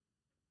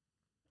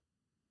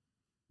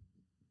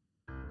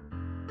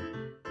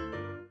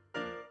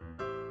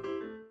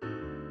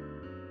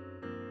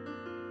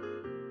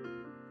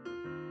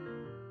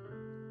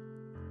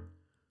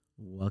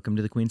Welcome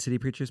to the Queen City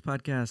Preachers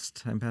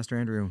Podcast. I'm Pastor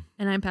Andrew.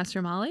 And I'm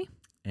Pastor Molly.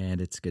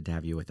 And it's good to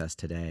have you with us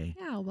today.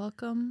 Yeah,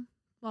 welcome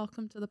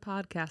to the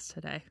podcast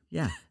today.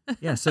 Yeah.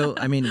 So,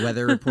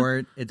 weather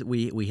report.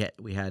 We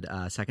had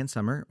second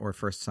summer or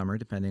first summer,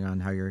 depending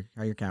on how you're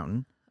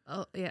counting.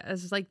 Oh yeah,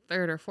 it's like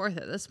third or fourth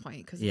at this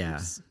point because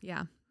it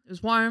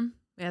was warm.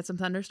 We had some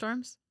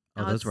thunderstorms.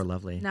 Now those were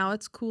lovely. Now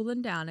it's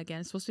cooling down again.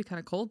 It's supposed to be kind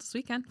of cold this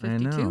weekend. 52. I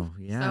know.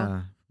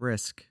 Yeah,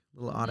 brisk,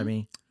 a little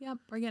autumny. Yep,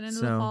 we're getting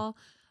into the fall.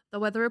 The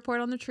weather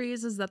report on the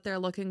trees is that they're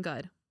looking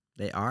good.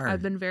 They are.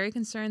 I've been very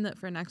concerned that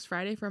for next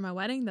Friday for my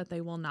wedding that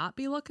they will not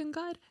be looking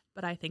good,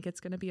 but I think it's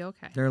going to be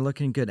okay. They're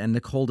looking good, and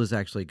the cold is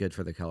actually good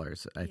for the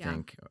colors, I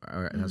think.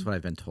 That's what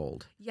I've been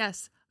told.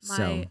 Yes.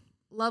 My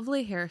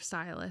lovely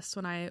hairstylist,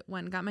 when I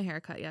went and got my hair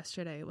cut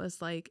yesterday,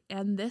 was like,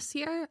 and this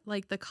year,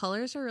 like, the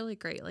colors are really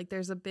great. Like,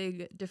 there's a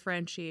big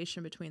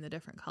differentiation between the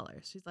different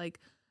colors. She's like,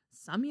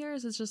 some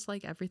years it's just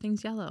like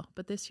everything's yellow,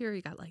 but this year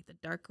you got like the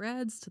dark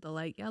reds to the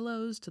light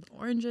yellows to the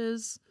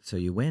oranges. So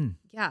you win.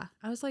 Yeah.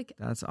 I was like,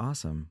 that's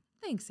awesome.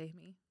 Thanks,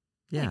 Amy.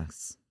 Yeah.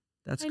 Thanks.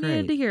 That's great. I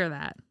needed to hear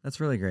that. That's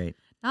really great.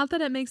 Not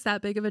that it makes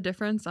that big of a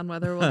difference on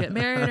whether we'll get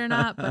married or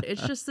not, but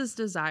it's just this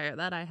desire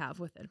that I have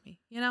within me,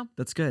 you know?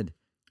 That's good.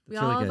 We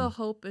all have a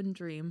hope and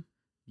dream.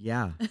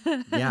 Yeah.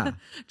 Yeah.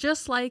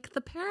 Just like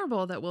the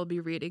parable that we'll be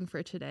reading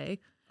for today.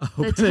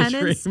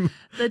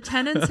 The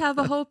tenants have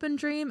a hope and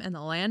dream, and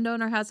the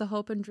landowner has a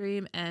hope and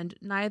dream, and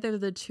neither of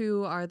the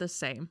two are the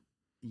same.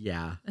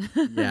 Yeah.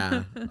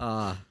 Yeah.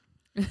 All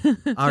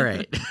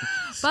right.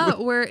 But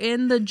we're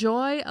in the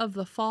joy of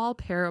the fall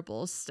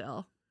parables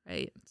still,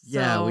 right?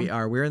 Yeah, we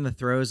are. We're in the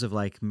throes of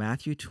like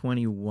Matthew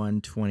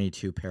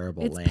 21-22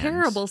 parable land. It's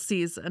parable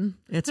season.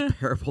 It's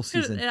parable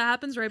season. It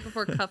happens right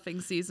before cuffing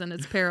season.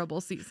 It's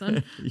parable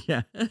season.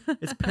 Yeah.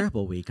 It's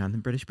parable week on the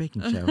British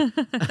Baking Show.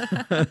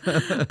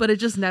 But it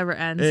just never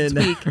ends. It's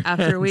week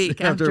after week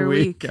after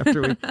week.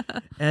 After week.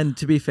 And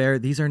to be fair,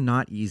 these are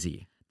not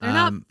easy. They're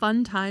not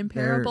fun time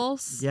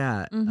parables.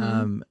 Yeah.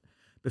 Mm-hmm.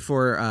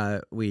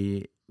 Before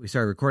we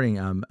started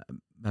recording,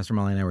 Pastor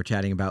Molly and I were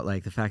chatting about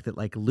like the fact that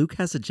like Luke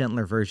has a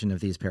gentler version of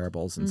these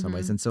parables in some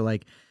ways. And so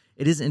like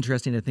it is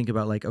interesting to think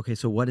about like, okay,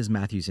 so what is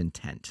Matthew's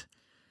intent?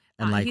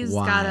 And like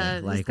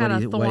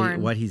why?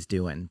 What he's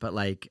doing. But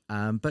like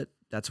but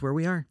that's where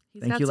we are.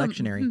 Thank you,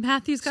 lectionary.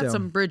 Matthew's got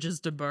some bridges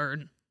to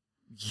burn.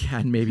 Yeah,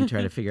 and maybe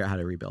try to figure out how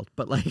to rebuild.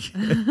 But like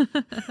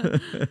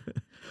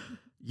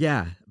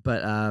yeah.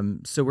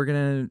 But so we're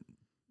gonna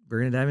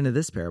dive into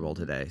this parable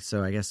today.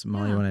 So I guess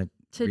Molly, you want to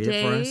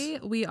Today,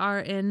 we are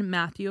in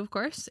Matthew, of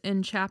course,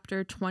 in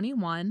chapter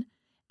 21,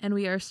 and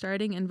we are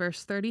starting in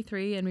verse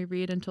 33, and we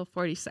read until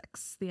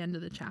 46, the end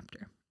of the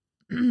chapter.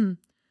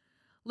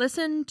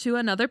 Listen to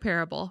another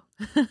parable.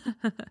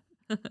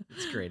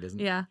 It's great,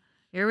 isn't it? Yeah.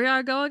 Here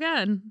we go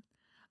again.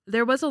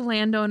 There was a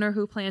landowner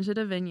who planted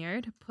a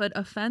vineyard, put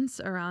a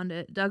fence around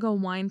it, dug a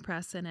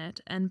winepress in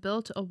it, and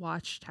built a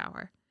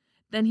watchtower.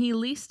 Then he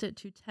leased it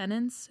to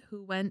tenants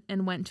who went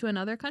to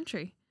another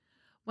country.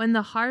 When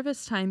the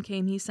harvest time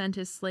came, he sent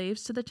his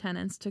slaves to the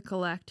tenants to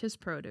collect his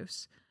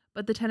produce.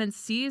 But the tenants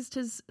seized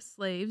his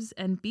slaves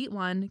and beat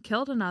one,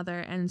 killed another,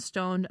 and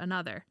stoned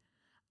another.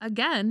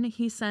 Again,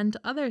 he sent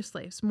other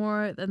slaves,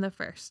 more than the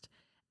first,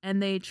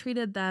 and they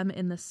treated them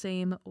in the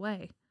same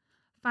way.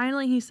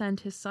 Finally, he sent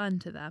his son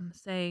to them,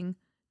 saying,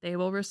 "They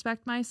will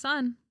respect my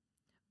son."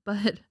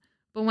 But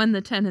when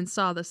the tenants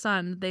saw the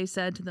son, they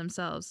said to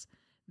themselves,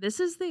 "This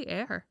is the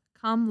heir.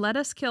 Come, let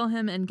us kill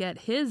him and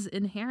get his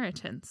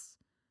inheritance."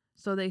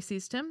 So they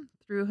seized him,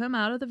 threw him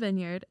out of the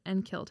vineyard,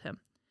 and killed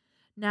him.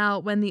 Now,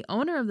 when the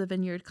owner of the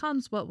vineyard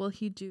comes, what will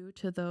he do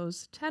to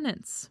those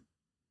tenants?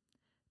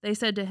 They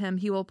said to him,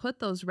 "He will put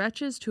those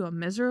wretches to a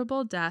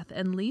miserable death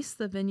and lease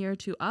the vineyard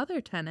to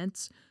other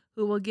tenants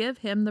who will give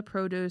him the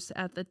produce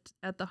at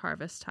the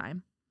harvest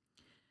time."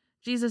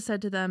 Jesus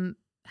said to them,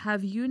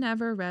 "Have you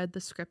never read the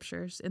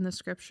scriptures? In the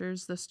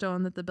scriptures, the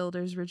stone that the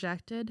builders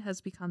rejected has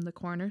become the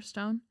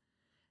cornerstone.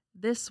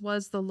 This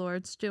was the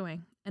Lord's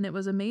doing, and it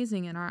was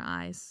amazing in our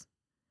eyes.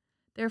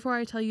 Therefore,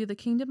 I tell you, the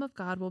kingdom of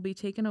God will be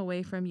taken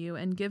away from you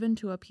and given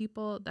to a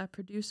people that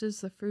produces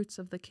the fruits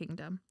of the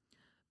kingdom.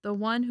 The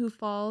one who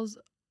falls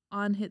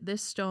on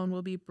this stone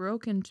will be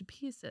broken to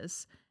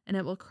pieces, and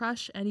it will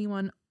crush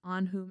anyone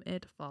on whom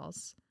it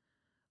falls."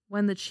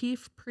 When the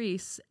chief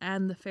priests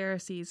and the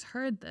Pharisees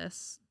heard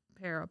this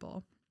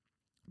parable,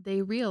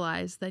 they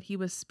realized that he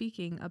was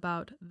speaking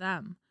about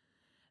them.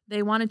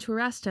 They wanted to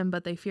arrest him,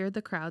 but they feared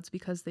the crowds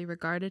because they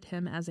regarded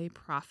him as a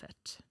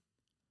prophet.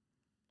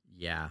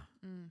 Yeah.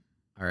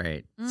 All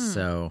right.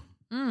 So.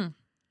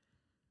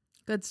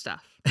 Good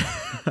stuff.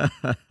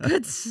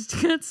 good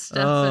stuff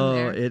in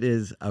there. It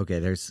is. Okay.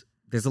 There's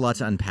a lot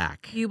to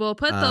unpack. He will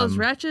put those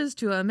wretches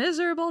to a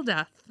miserable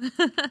death.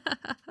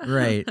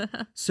 Right.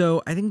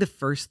 So I think the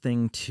first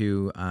thing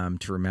to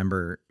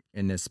remember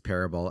in this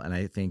parable, and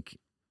I think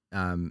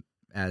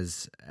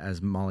as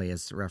Molly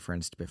has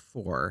referenced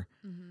before,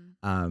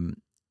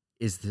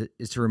 is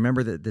to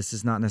remember that this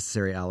is not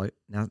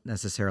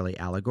necessarily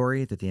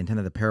allegory, that the intent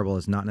of the parable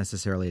is not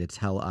necessarily to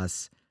tell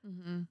us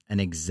an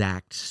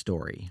exact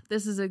story.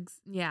 This is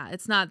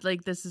it's not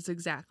like this is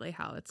exactly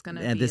how it's going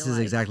to be. And this is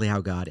like, exactly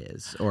how God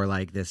is, or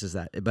like this is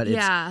that. But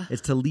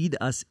it's to lead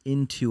us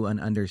into an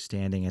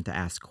understanding and to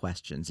ask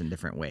questions in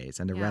different ways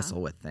and to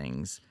wrestle with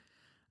things.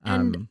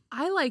 And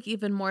I like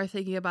even more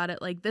thinking about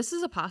it like this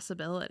is a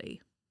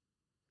possibility.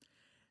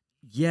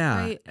 Yeah,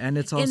 right? And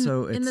it's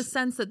also in the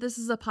sense that this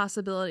is a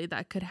possibility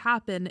that could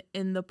happen.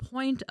 In the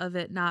point of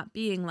it not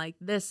being like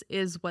this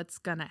is what's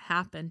going to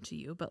happen to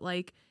you, but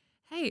like,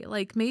 hey,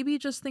 like maybe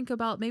just think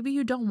about maybe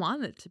you don't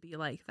want it to be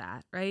like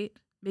that, right?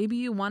 Maybe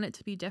you want it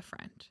to be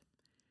different.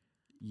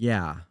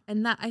 Yeah.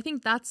 And that I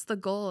think that's the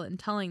goal in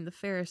telling the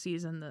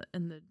Pharisees and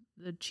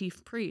the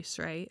chief priests,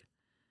 right?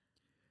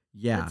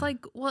 Yeah. It's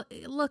like, well,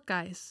 look,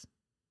 guys,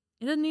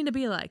 it doesn't need to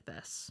be like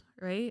this,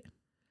 right?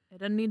 It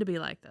doesn't need to be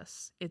like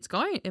this. It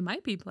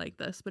might be like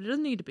this, but it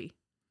doesn't need to be.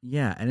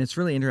 Yeah, and it's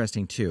really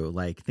interesting too,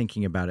 like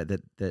thinking about it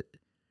that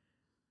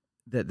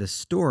the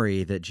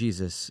story that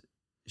Jesus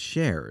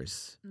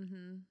shares,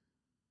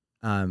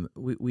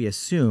 we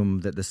assume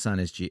that the son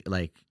is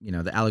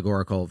the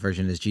allegorical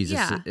version is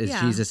Jesus.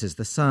 Jesus is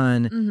the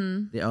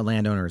son. The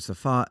landowner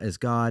is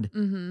God.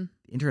 The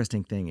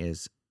interesting thing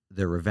is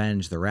the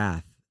revenge, the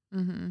wrath.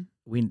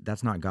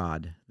 That's not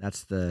God.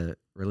 That's the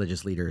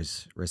religious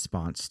leaders'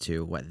 response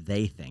to what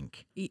they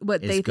think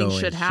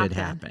should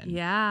happen.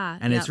 Yeah,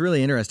 and it's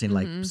really interesting.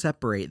 Like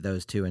separate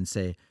those two and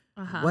say,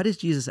 what is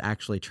Jesus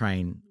actually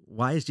trying?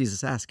 Why is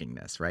Jesus asking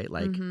this? Right?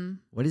 Like,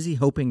 what is he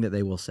hoping that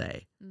they will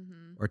say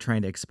or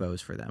trying to expose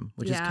for them?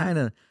 Which is kind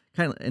of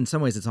in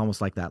some ways, it's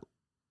almost like that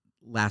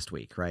last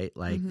week, right?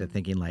 Like the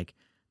thinking, like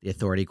the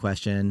authority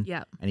question.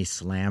 Yeah, and he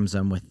slams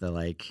them with the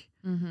like.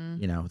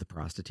 The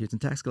prostitutes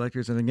and tax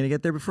collectors are going to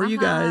get there before you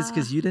guys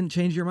because you didn't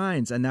change your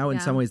minds. And now in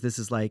some ways, this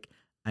is like,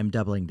 I'm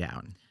doubling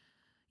down.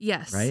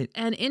 Yes. Right.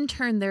 And in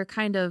turn, they're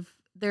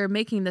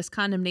making this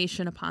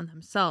condemnation upon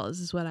themselves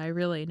is what I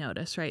really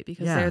notice, right?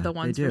 Because they're the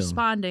ones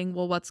responding.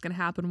 Well, what's going to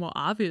happen? Well,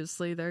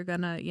 obviously they're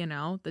going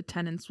to, the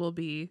tenants will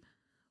be,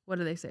 what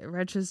do they say?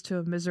 Wretches to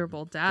a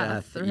miserable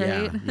death.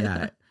 Right.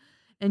 Yeah.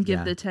 And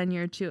give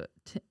the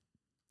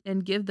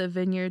and give the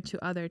vineyard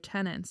to other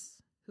tenants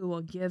who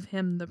will give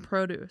him the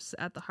produce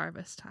at the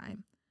harvest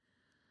time.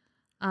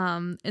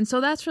 And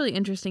so that's really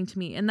interesting to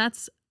me. And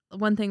that's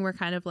one thing we're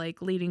kind of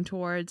like leading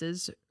towards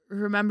is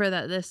remember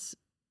that this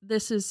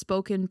is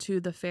spoken to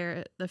the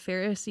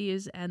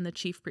Pharisees and the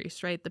chief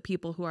priests, right? The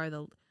people who are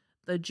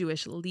the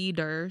Jewish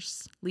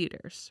leaders,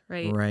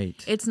 right?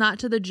 Right. It's not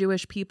to the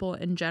Jewish people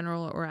in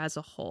general or as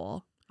a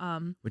whole.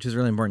 Which is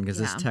really important because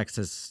this text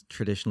has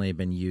traditionally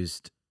been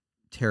used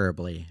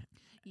terribly.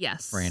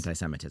 Yes. For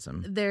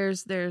anti-Semitism.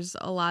 There's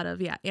a lot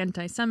of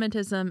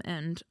anti-Semitism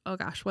and oh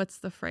gosh, what's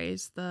the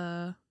phrase?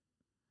 The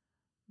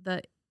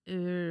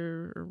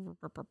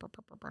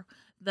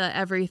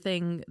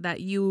everything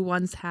that you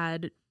once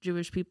had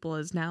Jewish people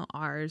is now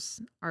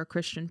ours, our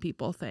Christian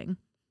people thing.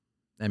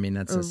 I mean,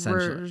 that's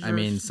essential. I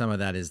mean, some of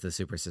that is the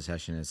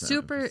supersessionism.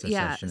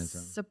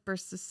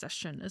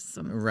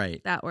 Supersessionism.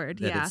 Right. That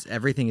word,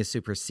 everything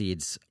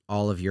supersedes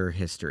all of your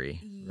history.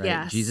 Right?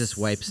 Yes. Jesus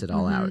wipes it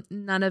all out.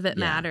 None of it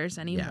matters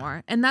anymore.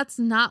 Yeah. And that's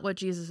not what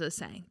Jesus is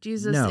saying.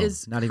 Jesus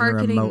is not even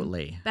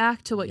remotely.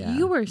 Back to what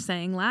you were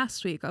saying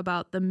last week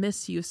about the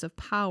misuse of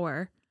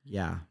power.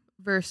 Yeah.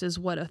 Versus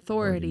what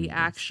authority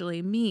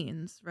actually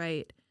means,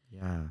 right?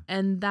 Yeah.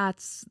 And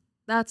that's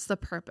the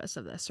purpose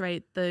of this,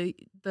 right? The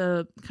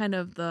kind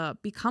of the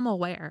become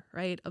aware,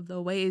 right, of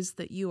the ways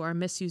that you are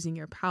misusing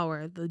your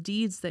power, the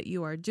deeds that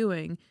you are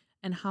doing,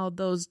 and how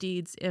those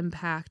deeds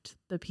impact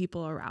the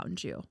people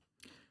around you.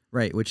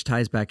 Right, which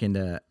ties back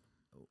into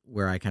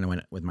where I kind of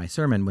went with my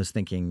sermon, was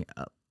thinking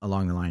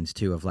along the lines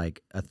too of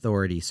like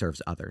authority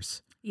serves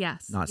others.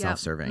 Yes. Not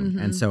self-serving.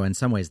 And so in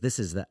some ways this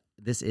is that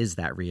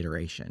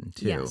reiteration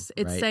too. Yes,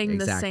 it's saying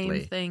the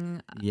same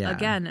thing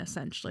again,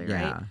 essentially,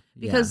 right?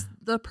 Because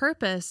the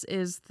purpose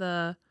is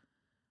the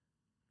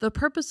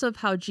purpose of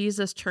how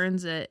Jesus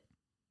turns it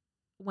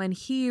when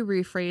he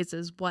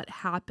rephrases what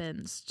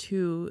happens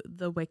to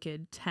the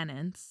wicked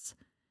tenants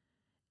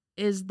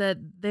is that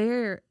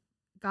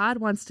God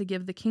wants to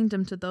give the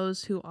kingdom to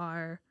those who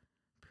are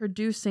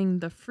producing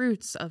the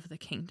fruits of the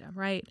kingdom,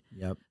 right?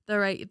 Yep.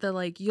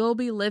 You'll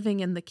be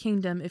living in the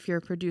kingdom if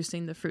you're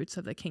producing the fruits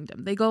of the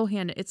kingdom. They go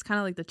hand. It's kind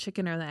of like the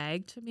chicken or the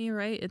egg to me,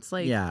 right? It's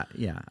like I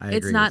agree.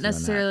 It's not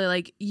necessarily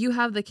like you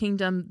have the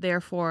kingdom,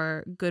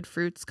 therefore good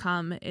fruits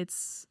come.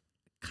 It's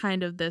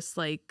kind of this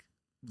like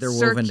they're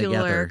circular woven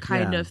together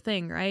kind of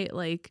thing, right?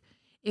 Like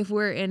if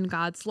we're in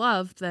God's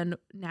love, then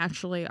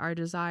naturally our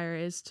desire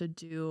is to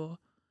do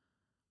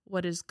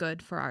what is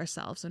good for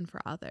ourselves and for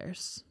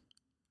others.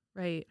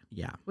 Right?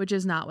 Yeah. Which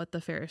is not what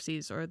the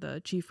Pharisees or the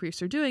chief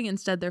priests are doing.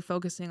 Instead, they're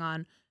focusing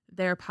on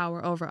their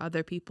power over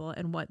other people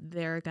and what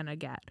they're going to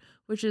get,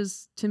 which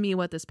is, to me,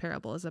 what this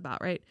parable is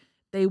about, right?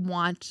 They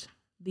want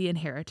the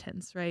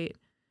inheritance, right?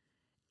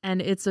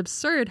 And it's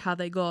absurd how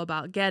they go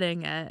about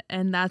getting it.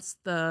 And that's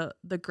the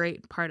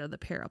great part of the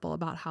parable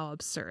about how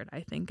absurd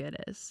I think it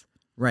is.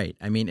 Right.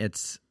 I mean,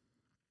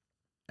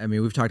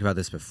 we've talked about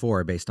this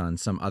before based on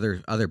some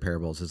other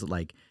parables, is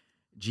like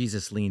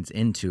Jesus leans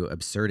into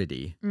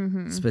absurdity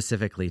Mm-hmm.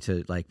 specifically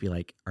to like be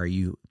like, are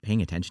you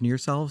paying attention to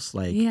yourselves?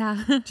 Like,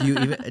 Yeah.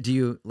 do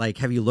you like,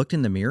 have you looked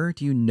in the mirror?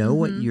 Do you know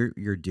what Mhm.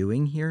 you're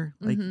doing here?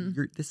 Like Mhm.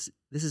 this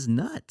is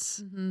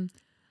nuts.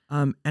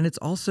 Mm-hmm. And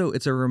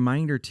it's a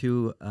reminder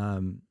to,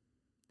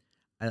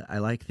 I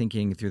like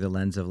thinking through the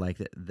lens of like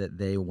that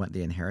they want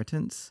the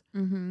inheritance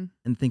Mm-hmm.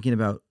 and thinking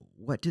about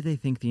what do they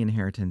think the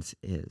inheritance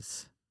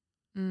is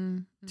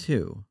Mm-hmm.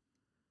 too?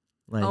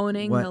 Like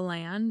Owning what, the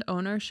land,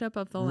 ownership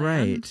of the land.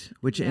 right.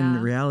 Which in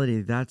Yeah.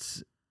 reality,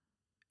 that's,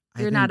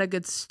 I You're think, not a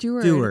good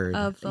steward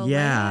of the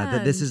yeah,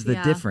 that this land. is the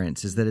Yeah.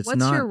 difference is that it's What's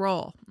not, your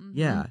role? Mm-hmm.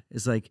 yeah,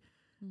 it's like,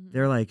 Mm-hmm.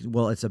 they're like,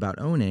 well, it's about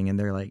owning. And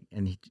they're like,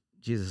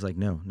 Jesus is like,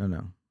 no.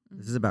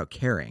 This is about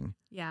caring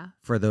Yeah.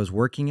 for those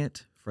working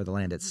it, for the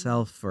land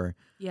itself, for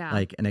Yeah.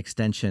 like an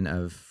extension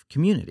of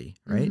community,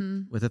 right?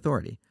 Mm-hmm. With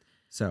authority.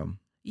 So,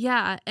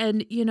 Yeah.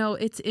 And,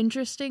 it's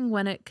interesting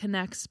when it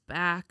connects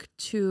back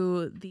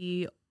to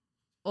the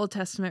Old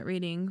Testament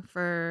reading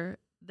for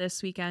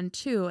this weekend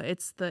too.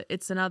 It's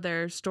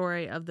another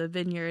story of the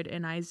vineyard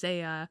in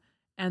Isaiah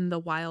and the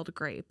wild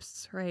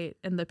grapes, right?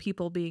 And the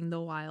people being the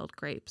wild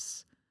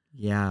grapes.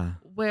 yeah.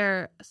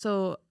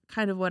 So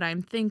kind of what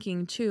I'm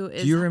thinking too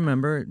is Do you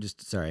remember,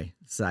 just sorry,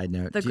 side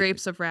note. the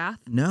grapes of wrath?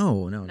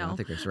 No, No. not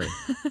the grapes of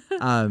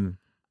wrath.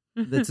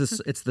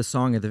 It's the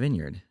song of the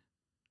vineyard.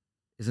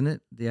 Isn't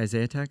it the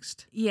Isaiah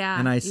text? Yeah.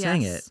 And I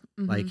sang yes.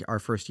 it Mhm. like our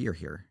first year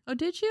here. Oh,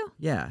 did you?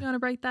 Yeah. You want to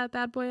break that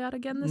bad boy out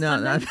again this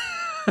No, Sunday?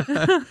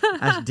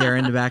 ask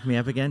Darren to back me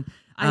up again.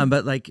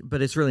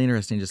 But it's really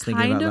interesting just thinking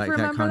kind about of like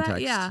that remember that,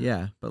 context.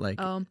 yeah. But like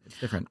it's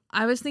different.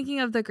 I was thinking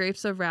of the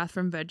grapes of wrath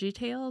from Veggie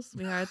Tales.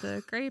 We are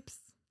the grapes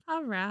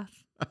of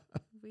wrath.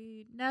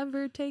 We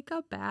never take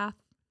a bath.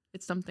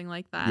 It's something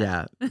like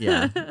that.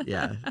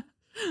 Yeah.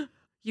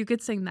 You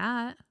could sing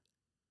that.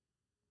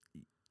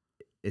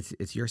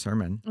 It's your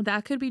sermon.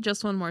 That could be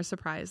just one more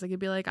surprise. I could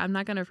be like, I'm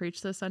not going to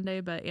preach this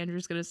Sunday, but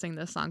Andrew's going to sing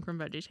this song from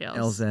Veggie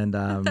Tales. And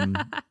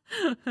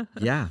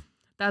yeah.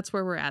 That's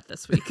where we're at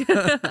this week. It's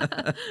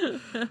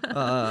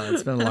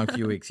been a long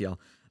few weeks, y'all.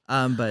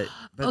 But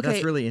Okay.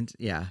 that's really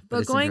but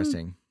it's going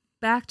interesting.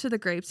 Back to the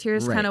grapes.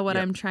 Here's Right, kind of what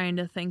yep. I'm trying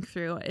to think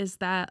through is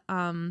that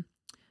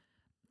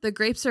the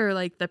grapes are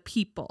like the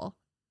people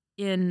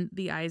in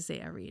the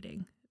Isaiah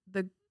reading.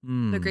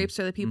 The grapes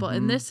are the people. Mhm.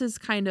 And this is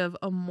kind of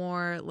a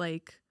more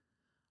like,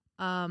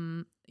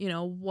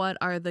 what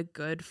are the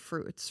good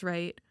fruits,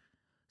 right?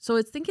 So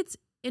I think it's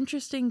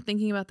interesting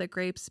thinking about the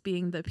grapes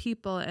being the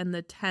people and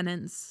the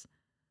tenants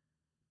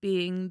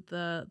being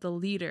the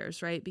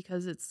leaders, right?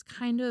 Because it's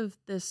kind of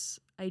this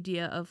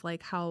idea of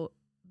like how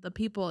the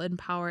people in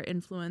power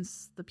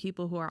influence the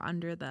people who are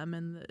under them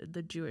and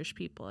the Jewish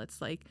people. It's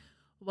like,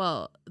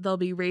 well, they'll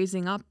be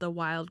raising up the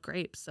wild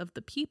grapes of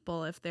the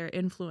people if their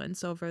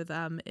influence over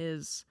them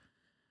is,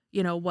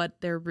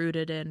 what they're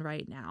rooted in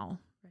right now,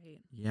 right?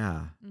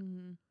 Yeah.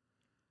 Mm-hmm.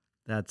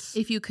 That's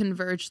If you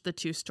converge the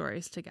two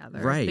stories together,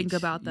 Right, think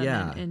about them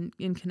yeah.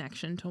 in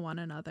connection to one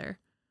another.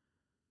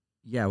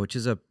 yeah, which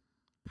is a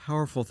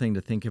powerful thing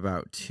to think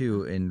about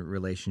too in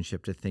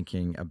relationship to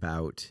thinking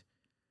about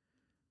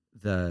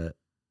the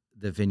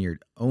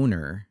vineyard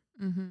owner,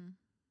 Mm-hmm.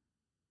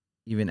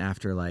 even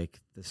after like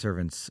the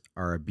servants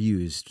are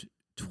abused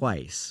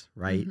twice,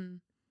 right? Mm-hmm.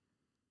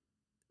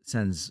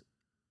 Sends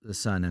the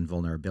son and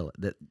vulnerability.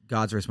 That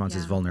God's response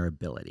is Yeah.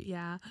 vulnerability.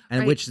 Yeah. And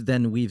right. which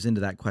then weaves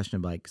into that question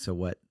of like, so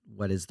what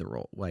is the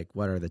role? Like,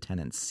 what are the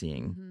tenants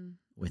seeing Mm-hmm.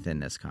 within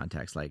this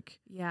context? Like,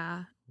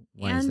 Yeah.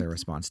 why is And their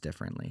response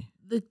differently?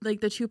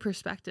 the two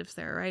perspectives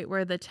there, right?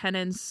 Where the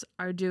tenants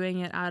are doing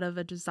it out of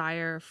a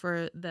desire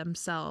for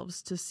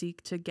themselves to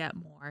seek to get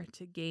more,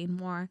 to gain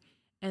more.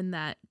 And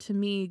that to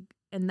me,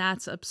 and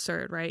that's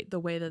absurd, right? The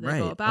way that they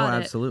go about it.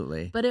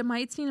 Absolutely. But it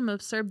might seem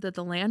absurd that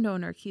the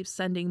landowner keeps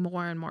sending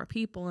more and more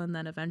people and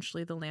then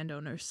eventually the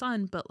landowner's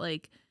son. But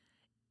like,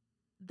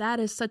 that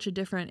is such a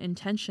different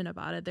intention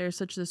about it. There's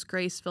such this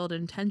grace-filled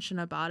intention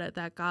about it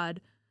that God,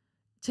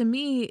 to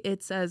me,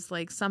 it says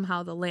like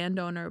somehow the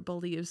landowner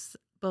believes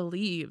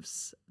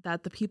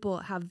that the people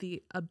have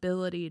the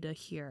ability to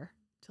hear,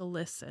 to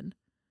listen,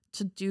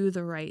 to do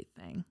the right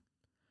thing.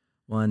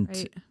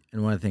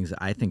 And one of the things that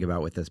I think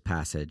about with this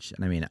passage,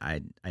 and I mean,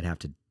 I'd have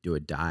to do a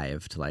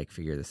dive to like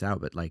figure this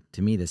out, but like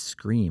to me, this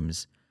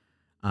screams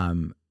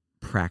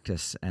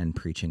practice and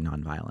preaching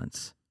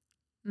nonviolence,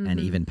 and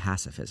even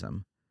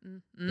pacifism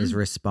is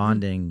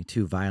responding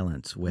to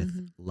violence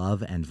with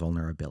love and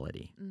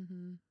vulnerability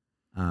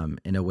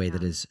in a way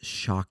that is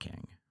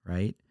shocking,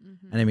 right?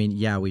 And I mean,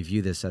 yeah, we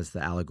view this as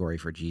the allegory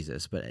for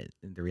Jesus, but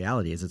the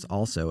reality is,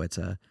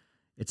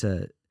 it's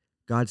a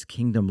God's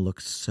kingdom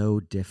looks so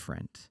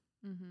different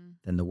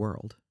than the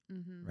world,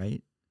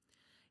 right?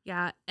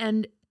 Yeah.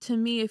 And to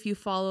me, if you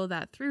follow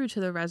that through to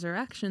the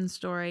resurrection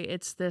story,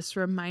 it's this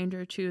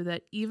reminder too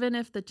that even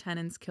if the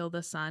tenants kill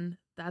the son,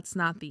 that's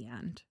not the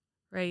end,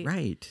 right?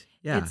 Right.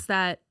 Yeah. It's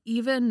that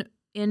even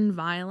in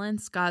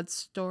violence, God's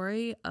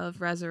story of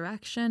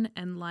resurrection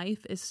and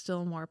life is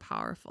still more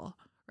powerful,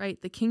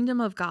 right? The kingdom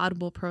of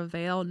God will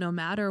prevail no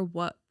matter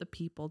what the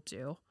people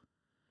do,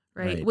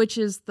 right? Which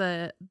is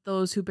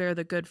those who bear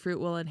the good fruit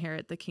will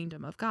inherit the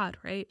kingdom of God,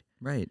 right?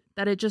 Right.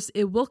 That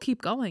it will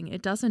keep going.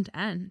 It doesn't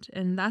end.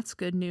 And that's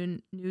good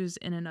news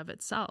in and of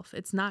itself.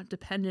 It's not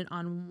dependent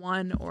on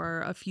one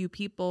or a few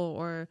people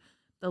or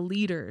the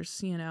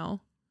leaders,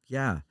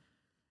 Yeah.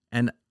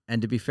 And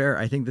to be fair,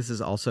 I think this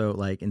is also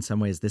like, in some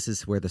ways, this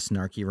is where the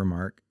snarky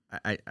remark,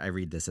 I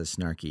read this as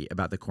snarky,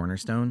 about the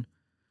cornerstone.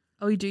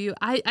 Oh, do you?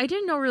 I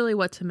didn't know really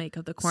what to make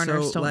of the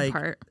cornerstone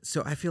part.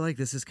 So I feel like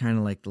this is kind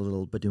of like the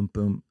little ba-doom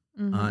boom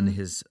on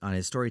his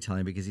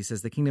storytelling, because he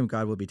says the kingdom of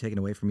God will be taken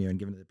away from you and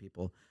given to the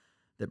people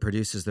that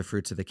produces the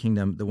fruits of the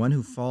kingdom. The one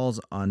who falls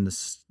on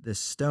this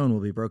stone will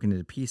be broken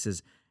into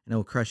pieces, and it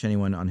will crush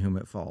anyone on whom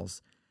it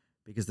falls,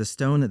 because the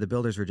stone that the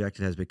builders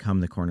rejected has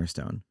become the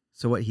cornerstone.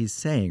 So what he's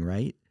saying,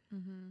 right,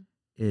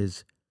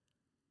 is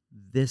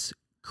this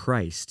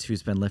Christ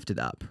who's been lifted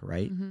up,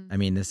 right? I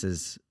mean, this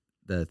is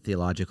the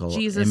theological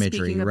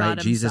imagery, right?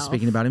 Jesus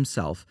speaking about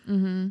himself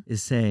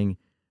is saying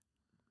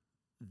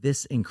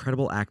this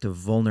incredible act of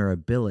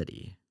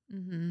vulnerability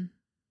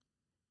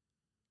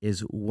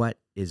is what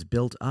is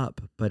built up,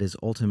 but is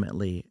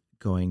ultimately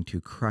going to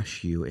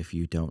crush you if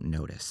you don't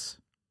notice.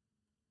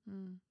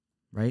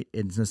 Right?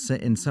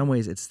 In some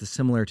ways, it's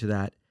similar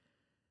to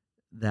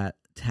that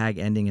tag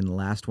ending in the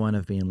last one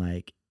of being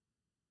like,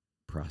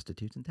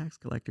 prostitutes and tax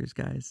collectors,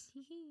 guys,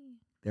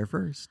 they're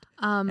first.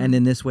 And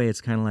in this way,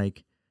 it's kind of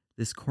like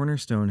this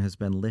cornerstone has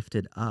been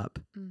lifted up,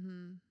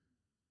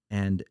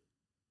 and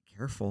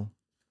careful,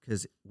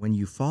 because when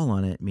you fall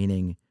on it,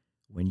 meaning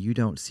when you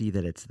don't see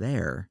that it's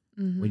there,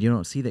 when you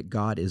don't see that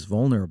God is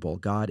vulnerable,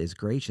 God is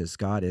gracious,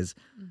 God is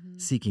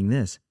seeking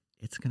this,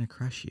 it's going to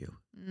crush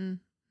you.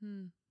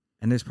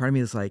 And there's part of me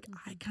that's like,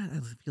 I kind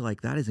of feel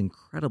like that is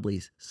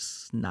incredibly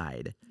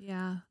snide.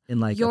 Yeah. In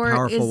like a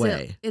powerful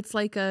way. It's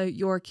like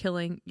you're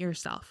killing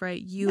yourself,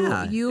 right? You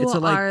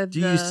it's do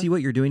you see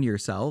what you're doing to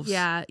yourselves?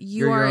 Yeah.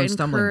 You're your own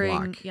stumbling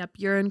block. Yep.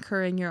 You're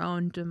incurring your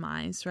own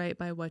demise, right?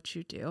 By what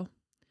you do.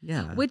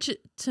 Yeah. Which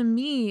to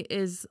me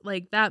is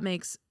like, that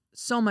makes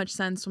so much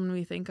sense when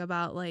we think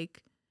about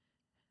like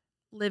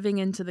living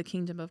into the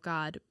kingdom of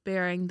God,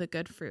 bearing the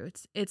good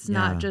fruits. It's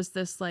not just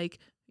this like,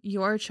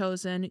 you're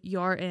chosen,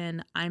 you're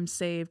in, I'm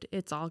saved,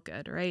 it's all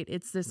good, right?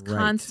 It's this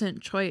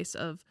constant choice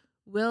of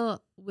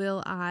will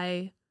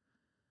I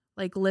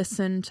like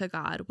listen to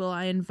God? Will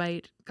I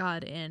invite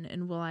God in?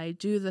 And will I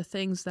do the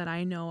things that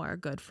I know are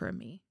good for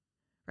me?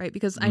 Right?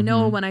 Because I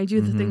know when I do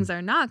the things that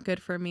are not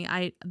good for me,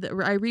 I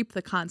reap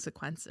the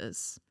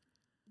consequences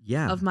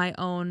of my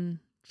own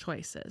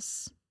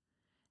choices.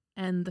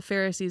 And the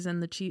Pharisees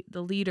and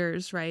the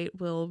leaders, right,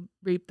 will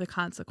reap the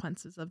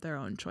consequences of their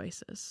own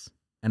choices.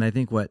 And I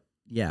think what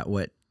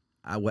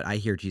I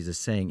hear Jesus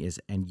saying is,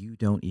 and you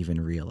don't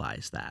even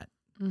realize that.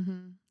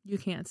 You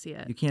can't see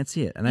it. You can't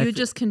see it. And you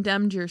just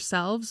condemned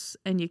yourselves,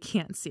 and you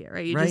can't see it,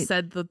 right? You just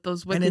said that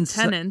those wicked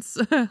tenants.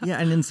 Yeah,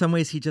 and in some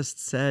ways, he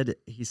said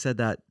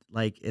that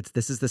like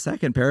this is the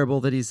second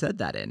parable that he said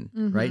that in,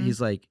 right?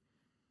 He's like,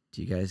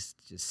 do you guys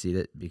just see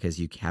that because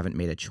you haven't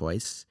made a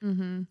choice?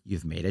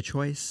 You've made a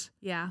choice.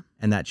 Yeah.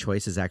 And that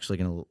choice is actually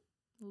going to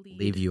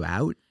leave you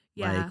out.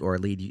 Yeah. Or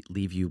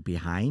leave you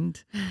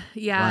behind.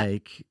 Yeah.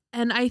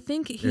 And I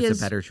think there's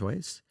a better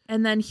choice.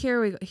 And then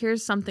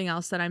here's something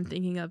else that I'm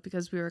thinking of,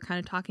 because we were kind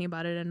of talking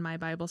about it in my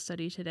Bible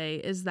study today,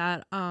 is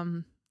that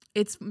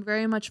it's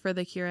very much for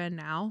the here and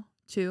now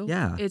too.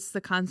 Yeah. It's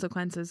the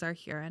consequences are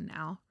here and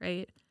now,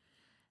 right?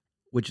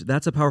 Which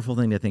that's a powerful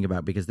thing to think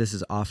about, because this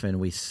is often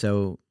we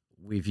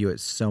view it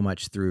so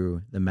much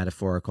through the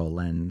metaphorical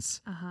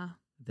lens.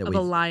 Of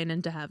a line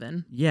into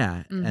heaven.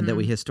 Yeah, and that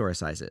we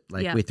historicize it.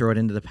 Like we throw it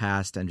into the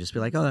past and just be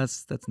like, oh,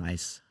 that's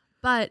nice.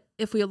 But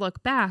if we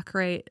look back,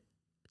 right,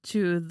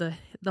 to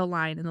the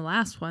line in the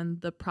last one,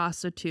 the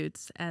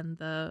prostitutes and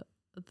the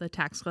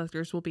tax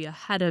collectors will be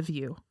ahead of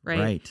you, right?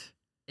 Right.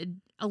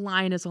 A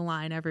line is a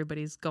line.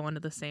 Everybody's going to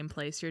the same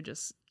place.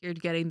 You're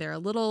getting there a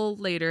little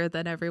later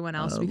than everyone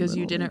else because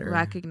you didn't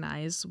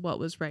recognize what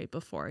was right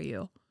before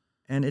you.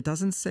 And it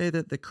doesn't say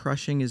that the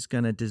crushing is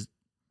going to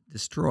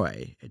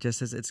destroy. It just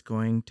says it's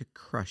going to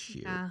crush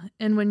you. Yeah.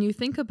 And when you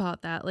think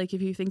about that, like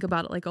if you think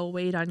about it like a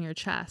weight on your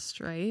chest,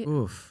 right?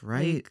 Oof,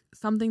 right. Like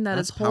something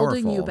that's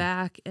holding you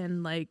back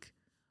and like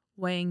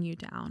weighing you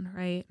down,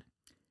 right?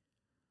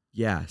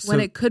 Yeah. When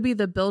it could be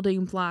the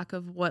building block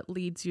of what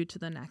leads you to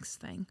the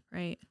next thing,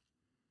 right?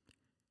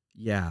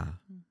 Yeah.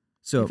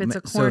 So if it's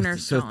a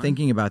cornerstone. So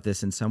thinking about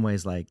this in some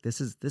ways, like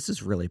this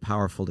is really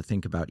powerful to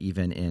think about,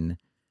 even in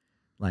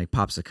like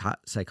pop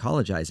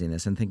psychologizing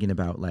this and thinking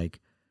about like,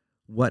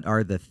 what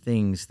are the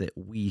things that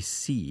we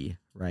see,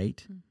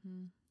 right?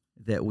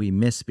 That we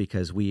miss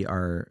because we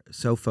are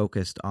so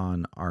focused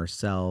on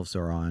ourselves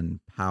or on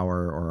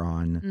power or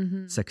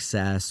on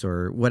success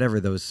or whatever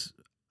those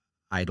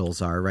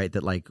idols are, right?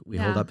 That like we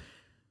hold up,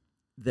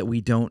 that we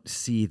don't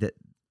see that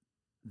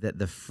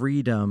the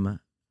freedom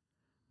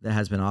that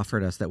has been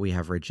offered us that we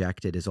have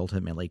rejected is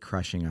ultimately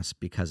crushing us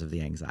because of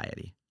the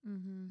anxiety,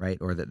 right?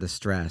 Or the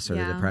stress or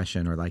the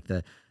depression or like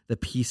the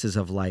pieces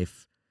of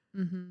life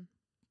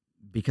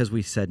because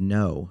we said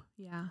no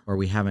or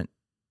we haven't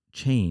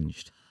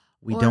changed.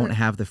 we don't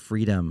have the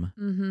freedom.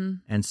 Mm-hmm.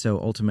 And so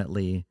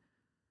ultimately,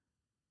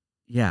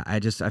 yeah, I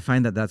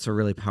find that that's a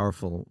really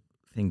powerful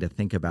thing to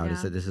think about,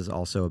 is that this is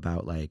also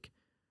about like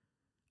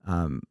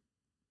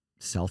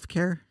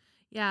self-care.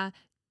 Yeah.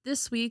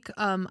 This week,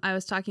 I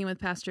was talking with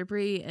Pastor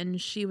Bree,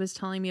 and she was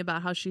telling me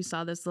about how she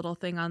saw this little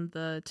thing on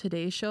the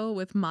Today Show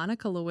with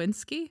Monica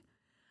Lewinsky.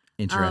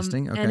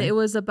 Interesting. Okay. And it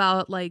was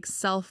about like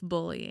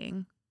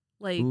self-bullying,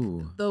 like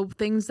Ooh. the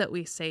things that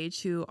we say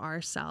to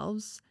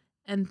ourselves,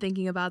 and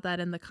thinking about that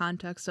in the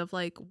context of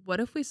like, what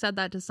if we said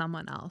that to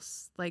someone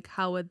else? Like,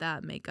 how would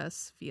that make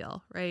us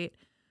feel? Right.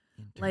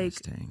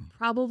 Interesting. Like,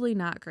 probably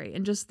not great.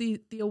 And just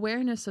the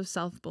awareness of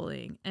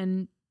self-bullying.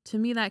 And to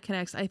me, that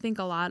connects, I think,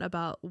 a lot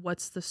about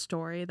what's the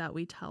story that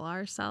we tell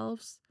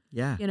ourselves.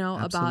 Yeah.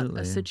 About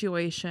absolutely. a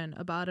situation,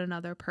 about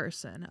another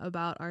person,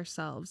 about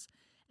ourselves.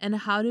 And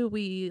how do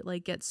we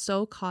like get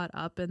so caught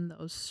up in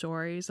those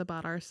stories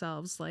about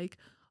ourselves, like,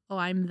 oh,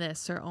 I'm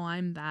this, or oh,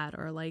 I'm that,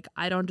 or like,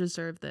 I don't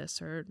deserve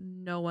this, or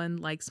no one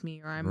likes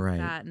me, or I'm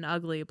fat and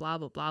ugly, blah,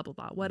 blah, blah, blah,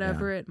 blah,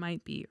 whatever it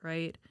might be,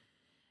 right?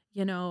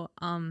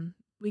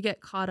 We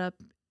get caught up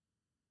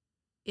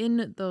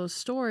in those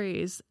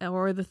stories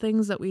or the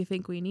things that we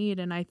think we need.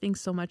 And I think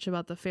so much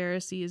about the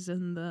Pharisees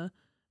and the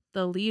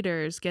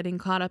leaders getting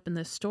caught up in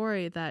this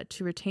story that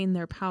to retain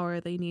their power,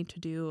 they need to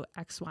do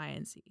X, Y,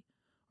 and Z,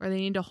 or they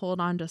need to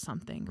hold on to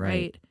something.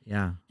 Right.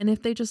 Yeah. And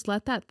if they just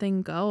let that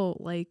thing go,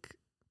 like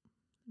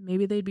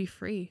maybe they'd be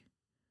free.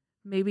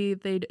 Maybe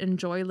they'd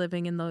enjoy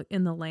living in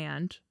the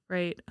land.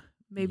 Right.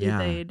 Maybe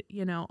they'd,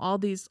 all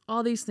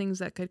these things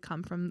that could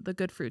come from the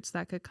good fruits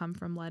that could come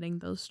from letting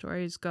those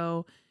stories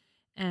go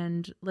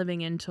and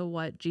living into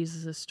what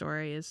Jesus'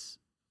 story is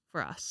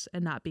for us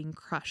and not being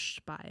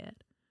crushed by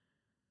it.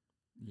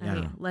 Yeah. I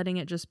mean, letting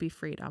it just be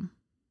freedom.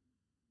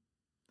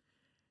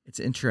 It's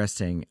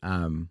interesting.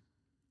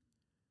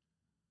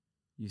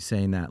 You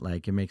saying that,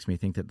 like, it makes me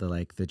think that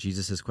the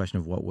Jesus's question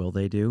of what will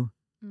they do,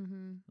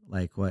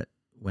 like what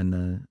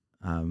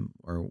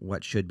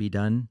should be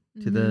done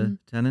to the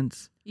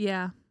tenants.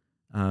 Yeah.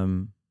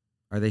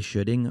 Are they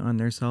shoulding on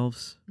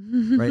themselves?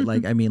 Right.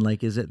 Like, I mean,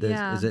 like, is it this?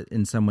 Is it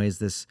in some ways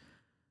this,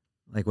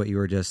 like what you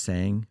were just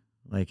saying?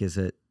 Like, is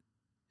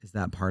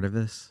that part of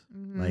this?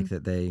 Like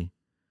that they,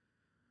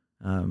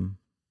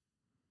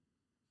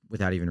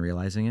 without even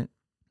realizing it,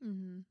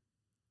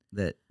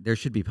 that there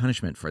should be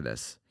punishment for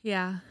this.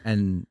 Yeah.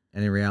 And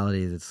in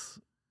reality, it's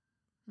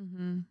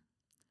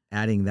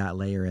adding that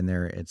layer in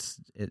there.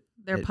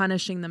 They're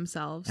punishing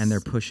themselves, and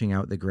they're pushing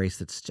out the grace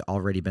that's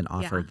already been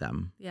offered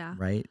them. Yeah.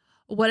 Right.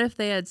 What if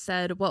they had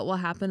said, what will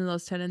happen to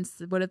those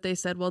tenants? What if they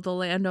said, well, the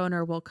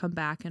landowner will come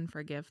back and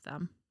forgive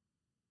them?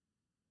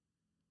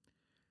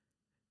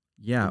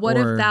 Yeah. What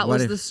if that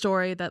was the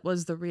story that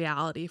was the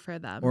reality for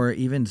them? Or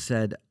even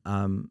said,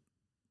 well,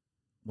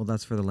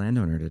 that's for the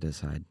landowner to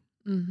decide.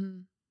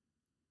 And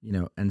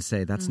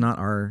say that's not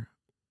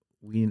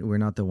we're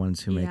not the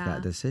ones who make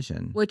that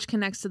decision. Which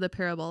connects to the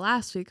parable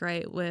last week,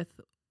 right? With,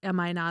 am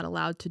I not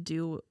allowed to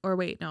do, or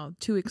wait, no,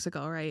 2 weeks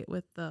ago, right?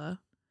 With the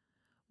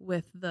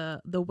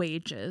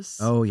wages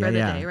for the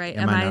day, right?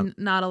 Am I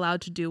not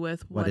allowed to do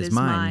with what is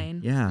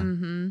mine? Yeah.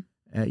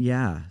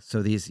 Yeah.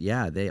 So these,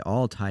 they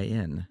all tie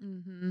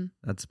in.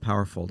 That's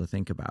powerful to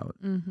think about.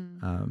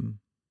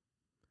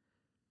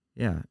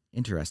 Yeah.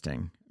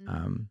 Interesting.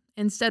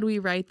 Instead, we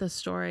write the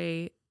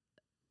story,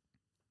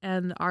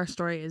 and our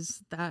story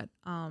is that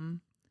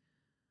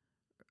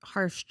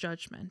harsh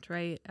judgment,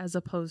 right? As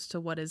opposed to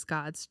what is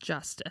God's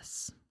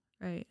justice,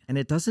 right? And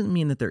it doesn't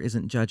mean that there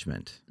isn't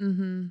judgment.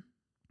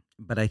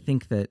 But I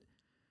think that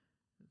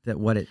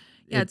what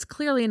it's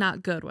clearly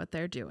not good what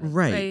they're doing,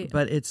 right?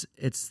 But it's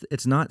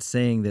not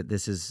saying that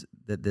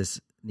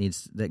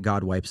that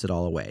God wipes it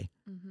all away.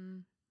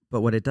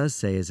 But what it does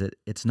say is that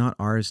it's not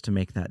ours to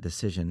make that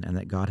decision, and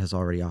that God has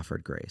already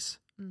offered grace.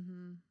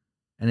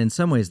 And in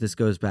some ways, this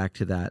goes back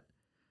to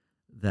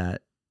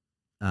that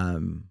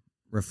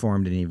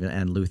Reformed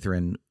and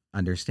Lutheran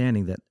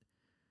understanding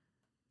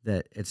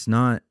that it's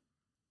not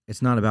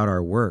about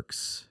our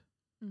works.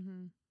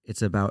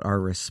 It's about our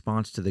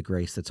response to the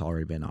grace that's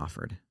already been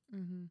offered.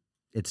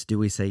 It's, do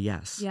we say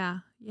yes? Yeah.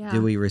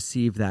 Do we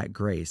receive that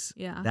grace?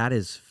 Yeah. That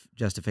is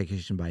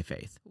justification by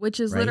faith.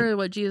 Which is literally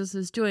what Jesus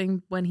is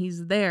doing when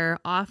he's there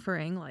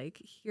offering, like,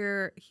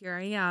 here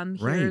I am.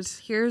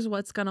 Here's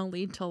what's going to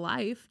lead to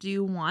life. Do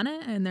you want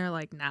it? And they're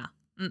like, nah.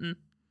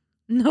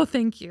 No,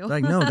 thank you.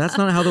 Like, no, that's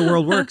not how the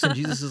world works. And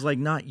Jesus is like,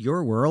 not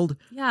your world.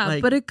 Yeah,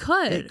 like, but it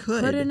could. It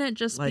could. Couldn't it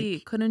just be?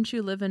 Couldn't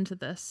you live into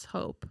this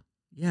hope?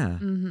 Yeah.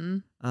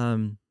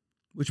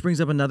 Which brings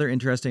up another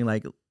interesting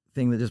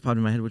thing that just popped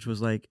in my head, which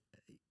was like,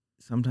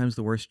 sometimes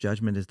the worst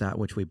judgment is that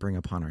which we bring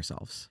upon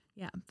ourselves.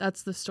 Yeah,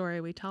 that's the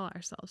story we tell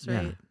ourselves,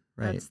 right? Yeah,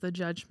 right. That's the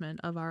judgment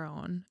of our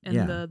own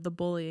and the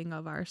bullying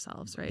of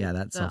ourselves, right? Yeah,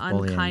 that's the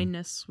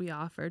unkindness we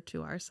offer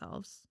to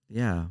ourselves.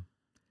 Yeah.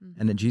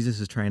 And that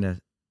Jesus is trying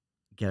to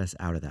get us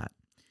out of that.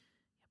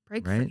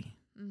 Break right? free.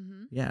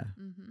 Yeah.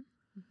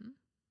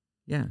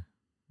 Yeah.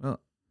 Well,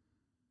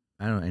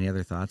 I don't know. Any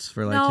other thoughts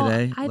for No,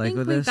 today? I think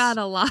with we this? got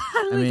a lot.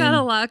 We got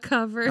a lot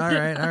covered. All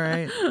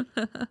right.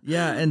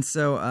 Yeah, and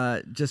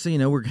so just so you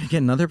know, we're gonna get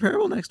another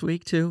parable next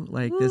week too.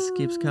 Like this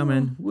keeps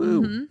coming.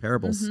 Woo,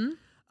 parables.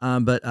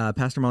 But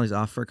Pastor Molly's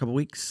off for a couple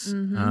weeks.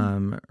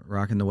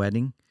 Rocking the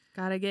wedding.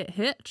 Gotta get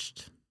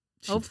hitched.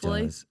 She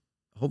Hopefully. does.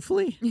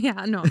 Hopefully.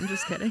 Yeah. No, I'm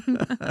just kidding.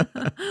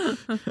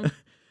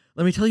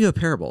 Let me tell you a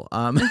parable.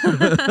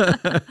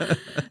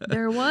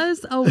 There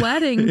was a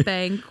wedding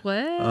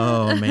banquet.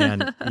 Oh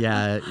man,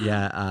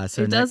 yeah.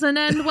 So it doesn't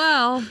end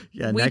well.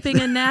 Yeah, weeping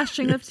and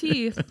gnashing of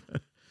teeth.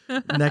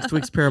 Next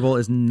week's parable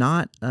is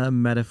not a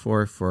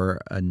metaphor for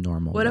a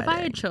normal What wedding. if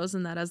I had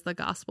chosen that as the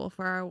gospel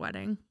for our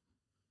wedding?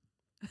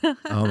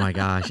 Oh my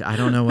gosh, I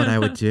don't know what I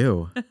would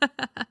do.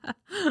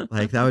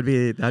 Like that's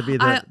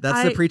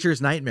the preacher's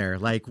nightmare.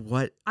 Like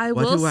what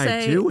do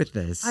I do with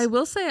this? I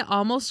will say I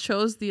almost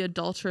chose the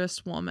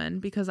adulterous woman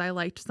because I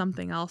liked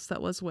something else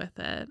that was with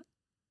it.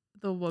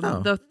 The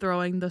woman, the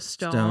throwing the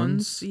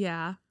stones.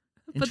 Yeah.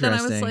 But then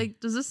I was like,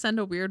 does this send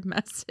a weird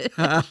message?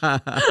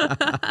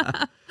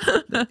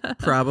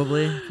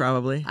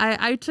 Probably.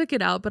 I took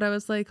it out, but I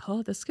was like,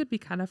 oh, this could be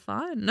kind of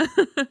fun.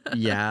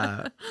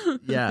 Yeah.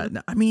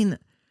 No, I mean,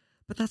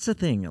 but that's the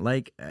thing.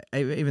 Like,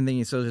 I even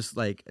thinking, so just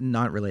like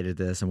not related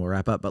to this, and we'll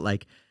wrap up. But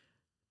like,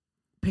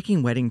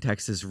 picking wedding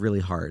texts is really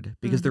hard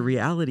because the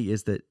reality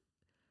is that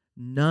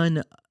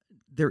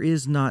there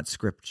is not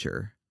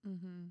scripture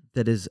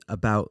that is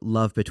about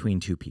love between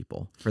two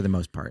people for the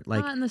most part.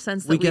 Like, not in the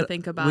sense that we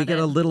think about it. We get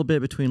a little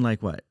bit between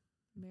like what?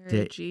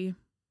 Marriagey.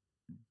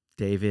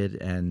 David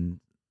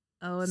and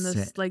and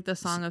this like the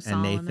Song of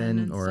Solomon and Nathan,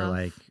 and or stuff.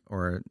 like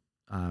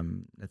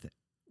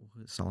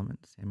Solomon,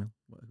 Samuel.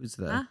 Who's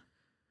the?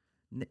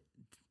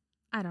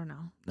 I don't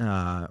know.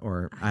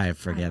 Or I'm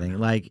forgetting.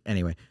 Like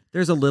anyway,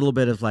 there's a little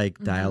bit of like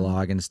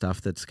dialogue and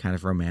stuff that's kind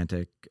of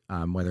romantic,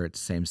 whether it's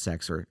same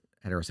sex or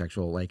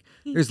heterosexual. Like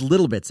there's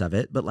little bits of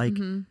it, but like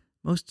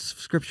most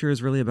scripture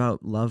is really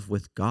about love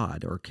with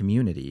God or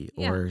community,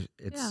 or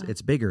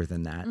it's bigger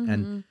than that.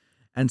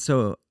 And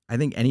so I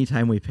think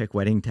anytime we pick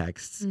wedding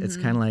texts, it's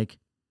kind of like,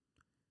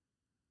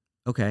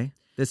 okay,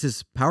 this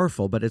is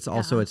powerful, but it's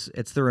also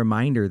it's the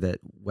reminder that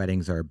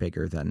weddings are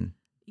bigger than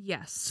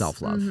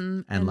self-love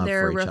and love for each other. And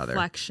they're a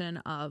reflection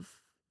of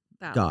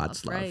that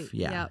God's love. right?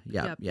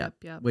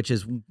 Yep. Which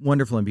is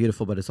wonderful and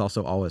beautiful, but it's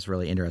also always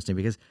really interesting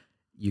because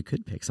you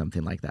could pick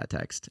something like that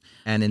text,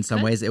 and in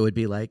some ways it would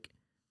be like,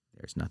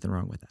 there's nothing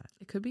wrong with that.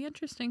 It could be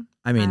interesting.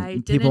 I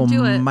mean, people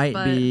might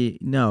be,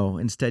 no,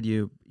 instead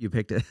you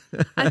picked it.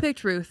 I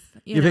picked Ruth.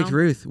 You picked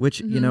Ruth,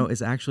 which, you know,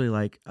 is actually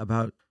like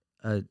about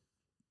a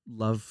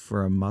love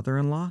for a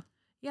mother-in-law.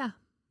 Yeah.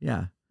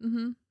 Yeah.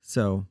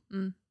 So,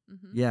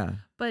 yeah.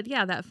 But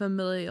yeah, that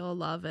familial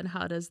love, and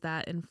how does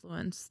that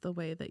influence the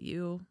way that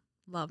you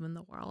love in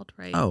the world,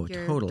 right? Oh,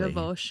 your totally.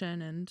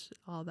 Devotion and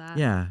all that.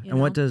 Yeah. And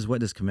what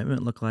does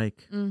commitment look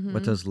like?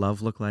 What does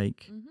love look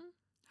like?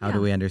 How do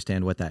we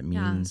understand what that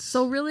means? Yeah.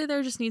 So really,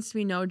 there just needs to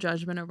be no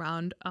judgment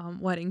around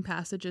wedding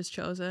passages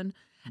chosen.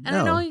 And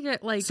I know you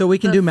get like, so we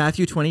can do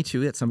Matthew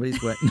 22 at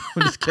somebody's wedding. No,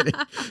 I'm just kidding.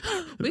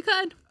 We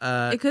could.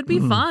 It could be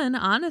fun,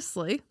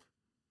 honestly.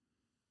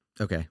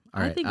 Okay.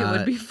 All right. I think it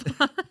would be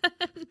fun.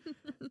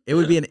 It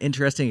would be an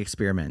interesting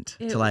experiment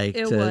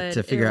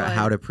to figure out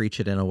how to preach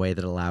it in a way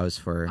that allows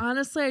for.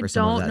 Honestly, I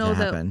don't know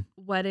that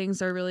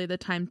weddings are really the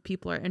time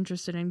people are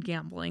interested in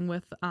gambling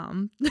with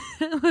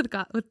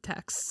with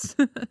texts.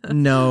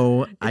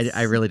 No,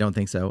 I really don't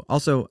think so.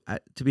 Also,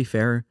 to be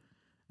fair,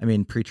 I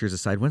mean, preachers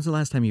aside, when's the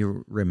last time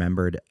you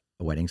remembered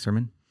a wedding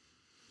sermon?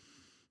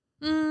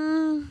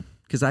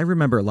 Because I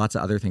remember lots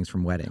of other things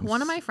from weddings.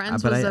 One of my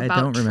friends was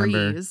about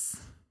trees.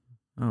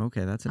 Oh,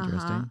 okay, that's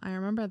interesting. I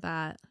remember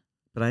that.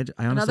 But I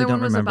honestly Another one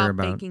don't was remember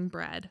about baking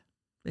bread.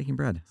 Baking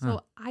bread. Huh.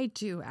 So I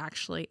do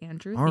actually,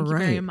 Andrew. Thank you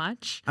very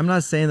much. I'm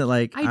not saying that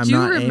like I'm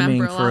not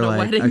aiming for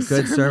like a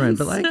good sermon,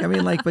 but like I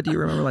mean like, but do you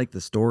remember like the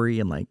story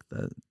and like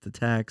the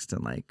text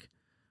and like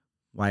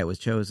why it was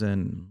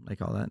chosen, like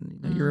all that?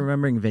 And, you're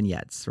remembering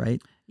vignettes, right?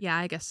 Yeah,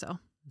 I guess so.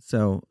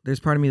 So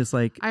there's part of me that's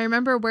like, I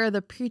remember where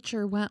the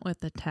preacher went with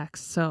the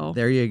text. So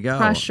there you go.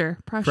 Pressure.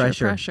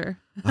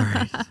 All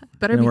right.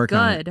 Better be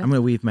good. I'm going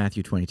to weave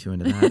Matthew 22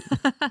 into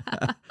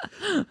that.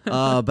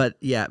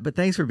 But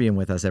thanks for being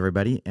with us,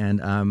 everybody.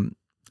 And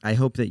I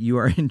hope that you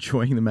are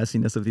enjoying the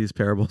messiness of these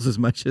parables as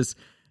much as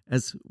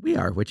we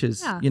are, which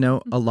is,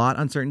 a lot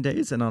on certain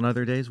days, and on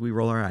other days we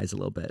roll our eyes a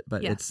little bit,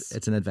 but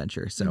it's an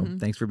adventure. So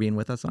thanks for being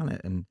with us on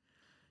it. And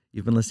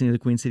you've been listening to the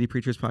Queen City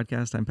Preachers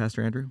Podcast. I'm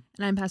Pastor Andrew.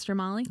 And I'm Pastor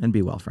Molly. And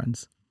be well,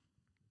 friends.